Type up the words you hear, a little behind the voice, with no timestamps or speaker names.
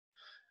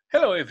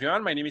Hello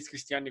everyone, my name is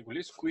Cristian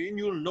Negulescu and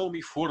you'll know me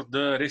for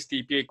the REST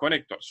API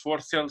connectors for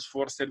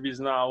Salesforce,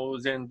 ServiceNow,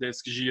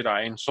 Zendesk,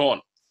 Jira, and so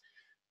on.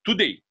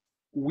 Today,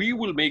 we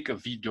will make a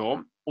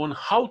video on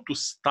how to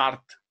start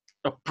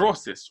a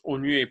process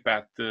on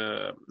UiPath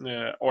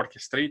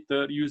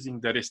Orchestrator using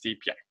the REST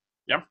API.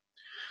 Yeah.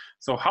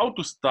 So how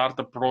to start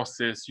a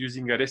process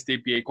using a REST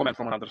API command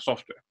from another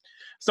software.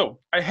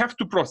 So I have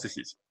two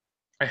processes.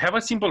 I have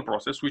a simple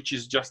process, which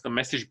is just a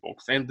message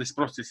box, and this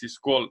process is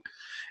called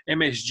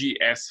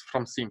MSGS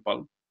from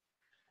simple.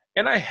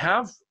 And I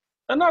have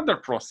another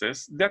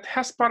process that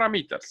has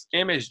parameters,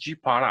 MSG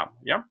param,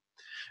 yeah?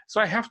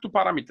 So I have two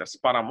parameters,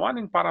 param1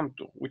 and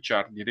param2, which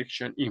are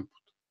direction input.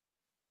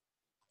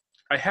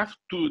 I have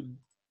to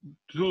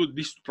do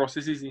these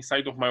processes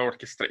inside of my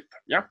orchestrator,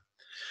 yeah?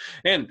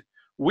 And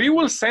we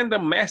will send a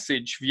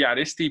message via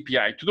REST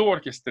API to the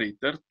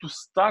orchestrator to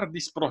start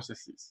these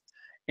processes.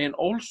 And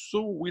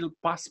also will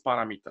pass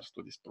parameters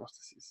to these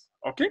processes,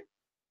 okay?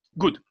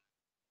 Good.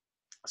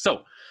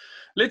 So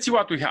let's see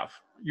what we have.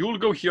 You will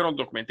go here on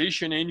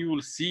documentation and you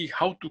will see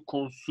how to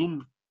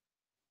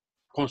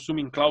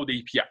consuming Cloud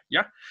API,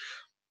 yeah?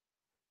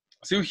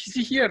 So you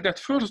see here that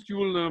first you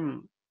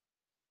will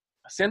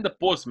send a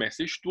post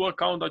message to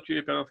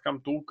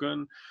account.uipath.com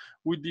token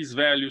with these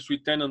values,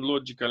 with tenant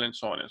logical and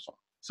so on and so on.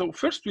 So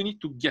first we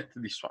need to get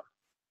this one.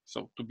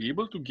 So to be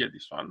able to get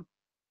this one,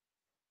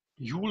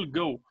 you will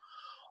go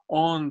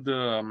on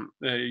the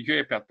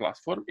UiPath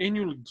platform and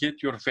you'll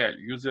get your value,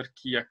 user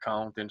key,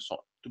 account, and so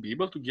on. To be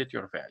able to get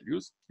your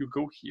values, you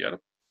go here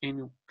and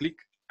you click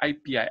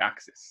API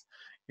access.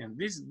 And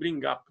this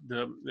brings up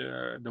the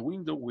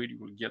window where you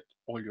will get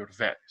all your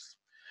values.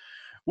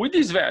 With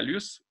these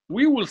values,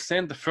 we will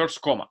send the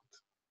first command.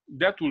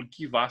 That will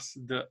give us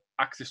the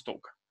access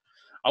token.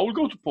 I will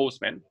go to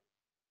Postman,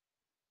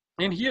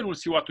 and here we'll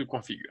see what we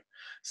configure.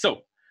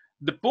 So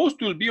the post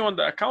will be on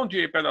the account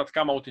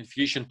UiPath.com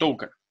authentication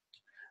token.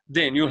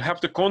 Then you'll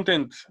have the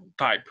content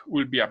type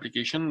will be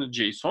application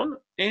JSON,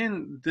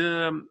 and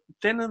the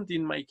tenant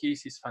in my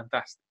case is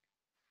fantastic.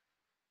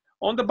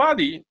 On the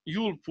body,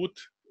 you'll put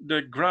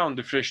the ground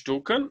refresh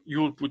token,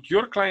 you'll put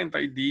your client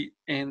ID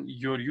and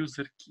your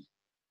user key.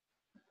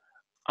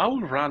 I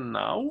will run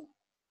now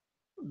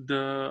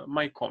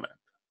my command.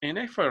 And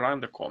if I run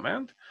the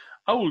command,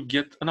 I will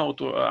get an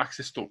auto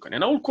access token.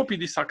 And I will copy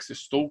this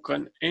access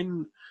token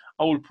and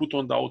I will put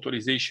on the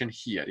authorization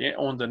here. Yeah?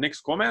 On the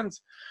next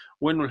commands,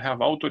 when we'll have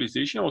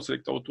authorization, I'll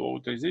select auto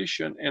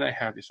authorization and I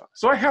have this one.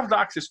 So I have the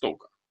access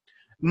token.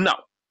 Now,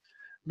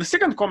 the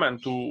second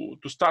command to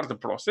start the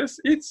process,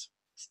 it's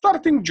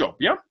starting job,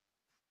 yeah?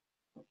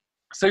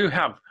 So you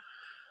have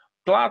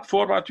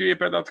platform at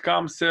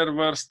uipath.com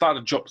server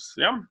start jobs,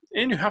 yeah?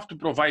 And you have to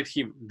provide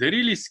him the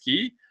release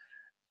key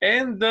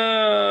and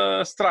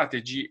the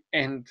strategy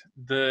and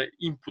the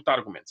input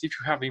arguments, if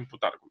you have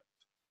input arguments.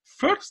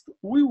 First,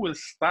 we will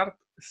start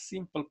a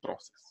simple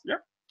process, yeah?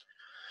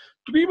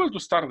 To be able to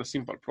start the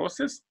simple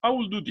process, I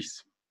will do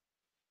this.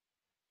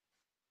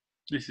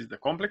 This is the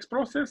complex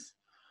process,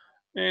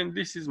 and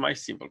this is my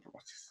simple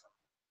process.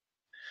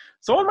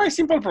 So on my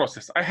simple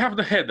process, I have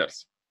the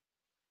headers.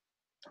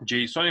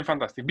 JSON and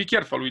fantastic. Be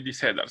careful with these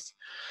headers.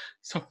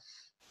 So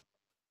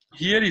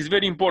here is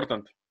very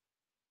important.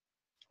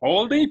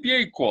 All the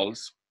API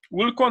calls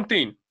will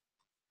contain,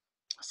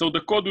 so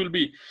the code will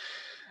be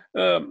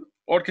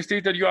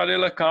orchestrator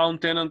URL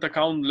account, tenant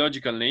account,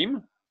 logical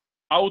name,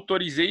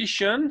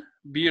 authorization,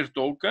 beer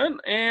token,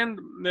 and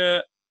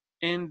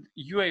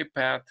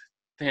UiPath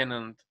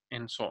tenant,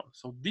 and so on.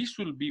 So this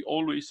will be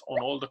always on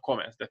all the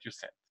comments that you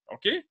send,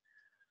 okay?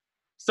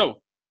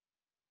 So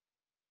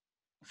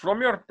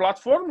from your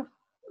platform,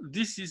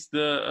 this is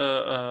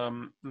the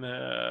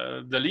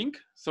link.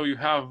 So you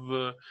have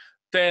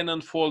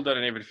tenant folder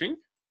and everything.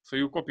 So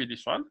you copy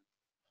this one.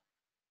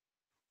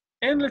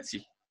 And let's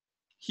see.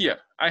 Here,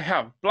 I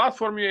have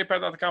platform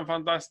UiPath.com,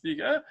 fantastic.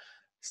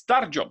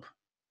 Start job,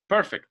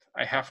 perfect.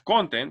 I have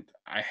content.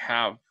 I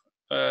have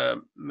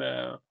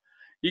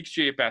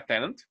XUiPath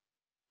tenant.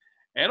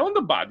 And on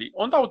the body,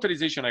 on the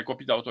authorization, I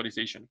copy the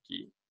authorization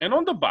key. And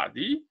on the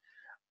body,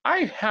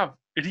 I have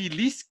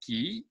release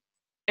key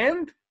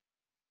and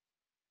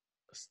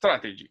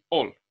strategy,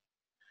 all.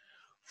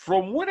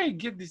 From where I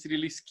get this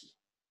release key?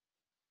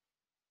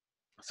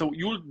 So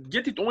you'll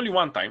get it only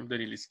one time, the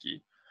release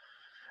key.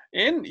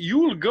 And you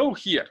will go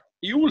here.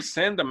 You will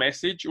send a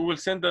message. You will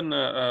send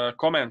a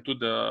command to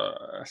the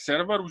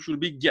server, which will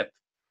be get.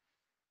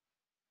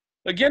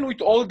 Again,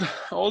 with all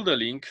the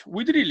link,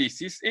 with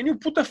releases, and you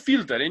put a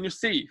filter, and you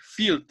say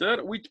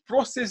filter with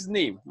process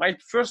name. My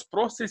first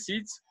process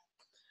is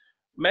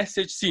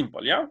message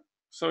simple, yeah?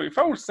 So if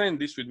I will send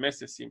this with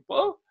message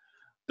simple,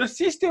 the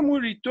system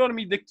will return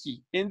me the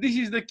key, and this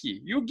is the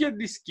key. You get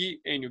this key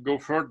and you go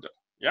further,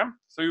 yeah?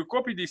 So you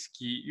copy this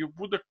key, you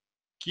put the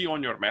key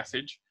on your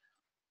message,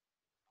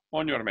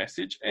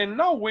 and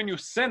now when you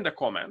send a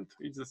comment,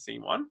 it's the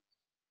same one.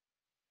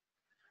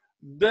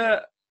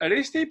 The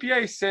REST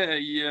API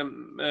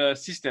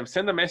system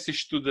send a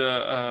message to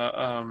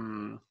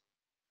the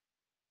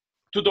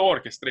to the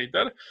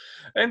orchestrator,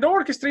 and the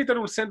orchestrator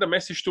will send a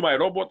message to my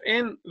robot,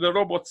 and the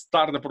robot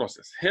start the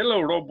process.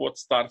 Hello, robot,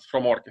 start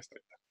from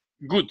orchestrator.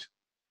 Good.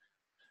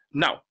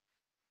 Now,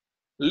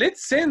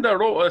 let's send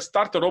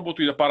start a robot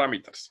with the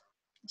parameters.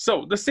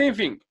 So the same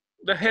thing,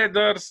 the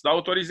headers, the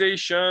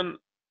authorization,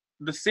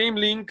 the same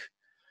link,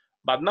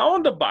 but now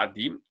on the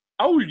body,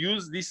 I will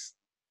use these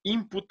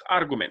input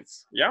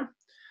arguments, yeah?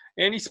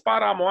 And it's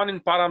param1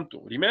 and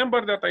param2.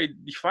 Remember that I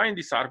defined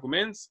these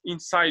arguments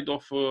inside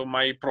of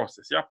my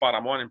process, yeah,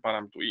 param1 and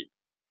param2.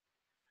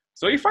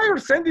 So if I will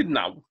send it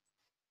now,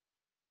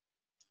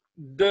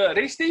 the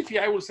REST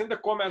API will send a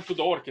command to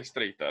the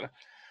orchestrator.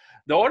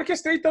 The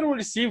orchestrator will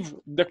receive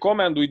the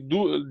command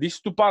with these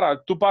two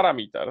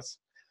parameters.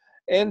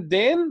 And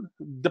then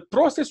the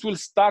process will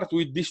start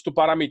with these two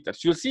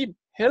parameters. You'll see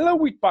hello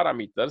with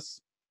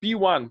parameters.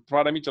 P1,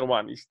 parameter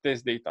 1 is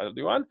test data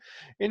one,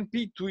 and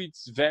P2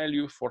 is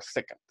value for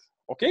second.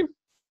 Okay?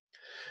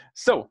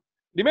 So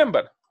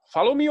remember,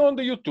 follow me on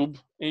the YouTube,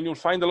 and you'll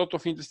find a lot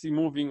of interesting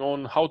moving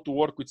on how to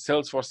work with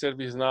Salesforce,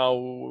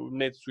 ServiceNow,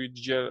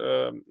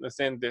 NetSuite,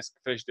 Zendesk,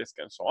 Freshdesk,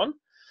 and so on.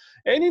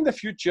 And in the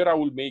future, I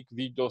will make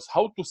videos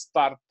how to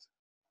start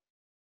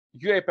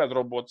UiPath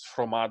robots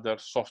from other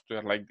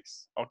software like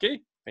this. Okay?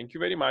 Thank you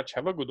very much.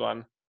 Have a good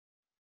one.